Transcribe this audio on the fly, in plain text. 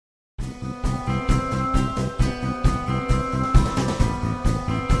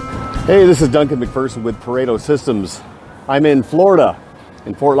Hey, this is Duncan McPherson with Pareto Systems. I'm in Florida,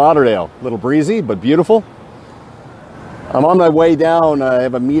 in Fort Lauderdale. A little breezy, but beautiful. I'm on my way down. I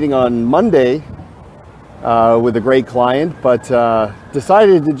have a meeting on Monday with a great client, but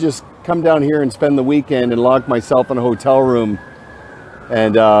decided to just come down here and spend the weekend and lock myself in a hotel room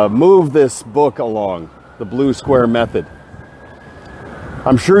and move this book along, The Blue Square Method.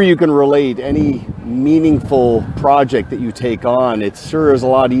 I'm sure you can relate. Any meaningful project that you take on, it sure is a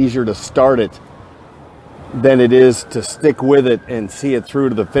lot easier to start it than it is to stick with it and see it through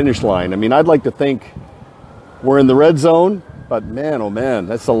to the finish line. I mean, I'd like to think we're in the red zone, but man, oh man,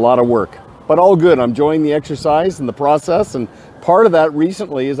 that's a lot of work. But all good. I'm enjoying the exercise and the process. And part of that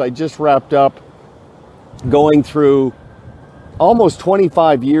recently is I just wrapped up going through almost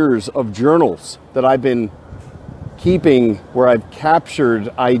 25 years of journals that I've been keeping, where I've captured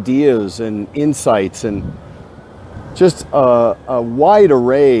ideas and insights and just a wide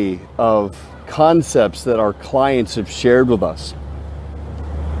array of concepts that our clients have shared with us.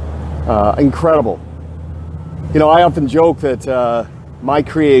 Incredible. You know, I often joke that my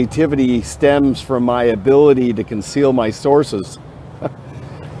creativity stems from my ability to conceal my sources.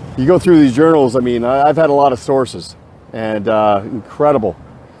 You go through these journals, I mean, I've had a lot of sources, and incredible.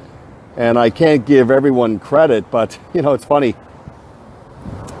 And I can't give everyone credit, but, you know, it's funny.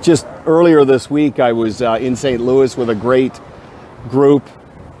 Just earlier this week, I was in St. Louis with a great group,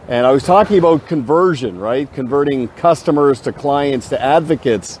 and I was talking about conversion, right? Converting customers to clients to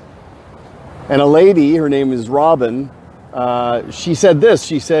advocates. And a lady, her name is Robin, she said this.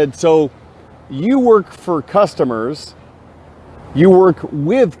 She said, so you work for customers, you work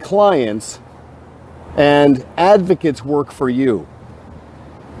with clients, and advocates work for you.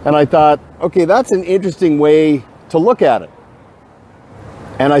 And I thought, okay, that's an interesting way to look at it.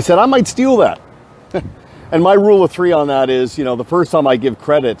 And I said, I might steal that. And my rule of three on that is, you know, the first time I give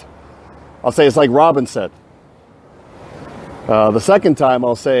credit, I'll say it's like Robin said. The second time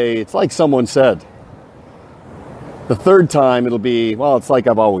I'll say it's like someone said. The third time it'll be, well, it's like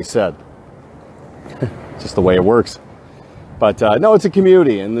I've always said. Just the way it works. But no, it's a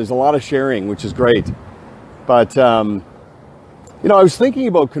community and there's a lot of sharing, which is great. But you know, I was thinking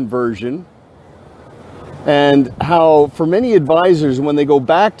about conversion and how for many advisors, when they go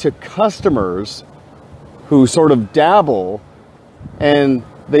back to customers who sort of dabble and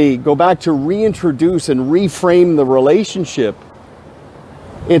they go back to reintroduce and reframe the relationship,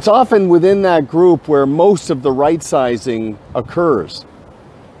 it's often within that group where most of the right sizing occurs.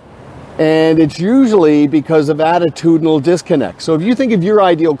 And it's usually because of attitudinal disconnect. So if you think of your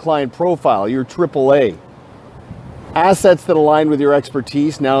ideal client profile, your AAA, assets that align with your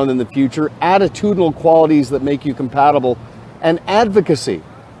expertise now and in the future, attitudinal qualities that make you compatible, and advocacy,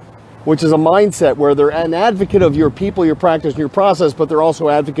 which is a mindset where they're an advocate of your people, your practice, and your process, but they're also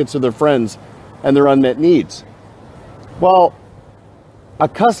advocates of their friends and their unmet needs. Well, a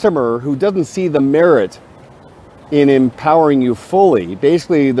customer who doesn't see the merit in empowering you fully,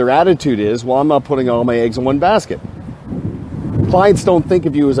 basically their attitude is, well, I'm not putting all my eggs in one basket. Clients don't think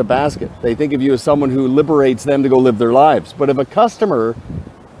of you as a basket. They think of you as someone who liberates them to go live their lives. But if a customer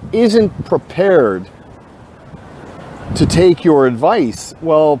isn't prepared to take your advice,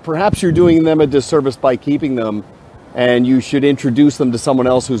 well, perhaps you're doing them a disservice by keeping them, and you should introduce them to someone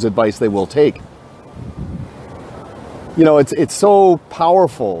else whose advice they will take. You know, it's so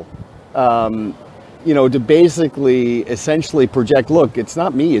powerful, you know, to basically essentially project, look, it's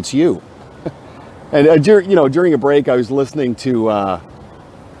not me, it's you. And during a break, I was listening to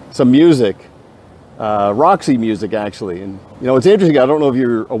some music, Roxy music, actually. And, you know, it's interesting. I don't know if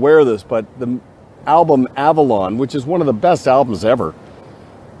you're aware of this, but the album Avalon, which is one of the best albums ever,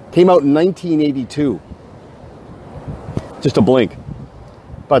 came out in 1982. Just a blink.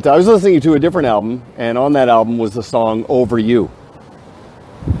 But I was listening to a different album, and on that album was the song Over You.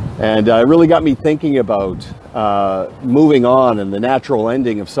 And it really got me thinking about moving on and the natural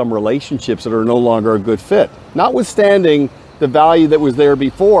ending of some relationships that are no longer a good fit. Notwithstanding the value that was there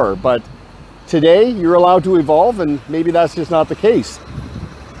before, but today you're allowed to evolve, and maybe that's just not the case.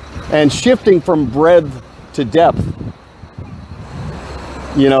 And shifting from breadth to depth.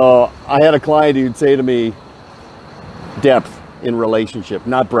 You know, I had a client who'd say to me, depth in relationship,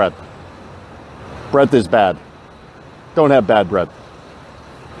 not breadth. Breadth is bad. Don't have bad breadth.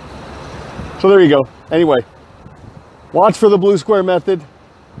 So there you go. Anyway, watch for the Blue Square Method.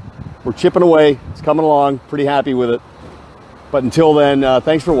 We're chipping away. It's coming along. Pretty happy with it. But until then,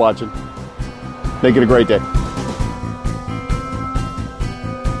 thanks for watching. Make it a great day.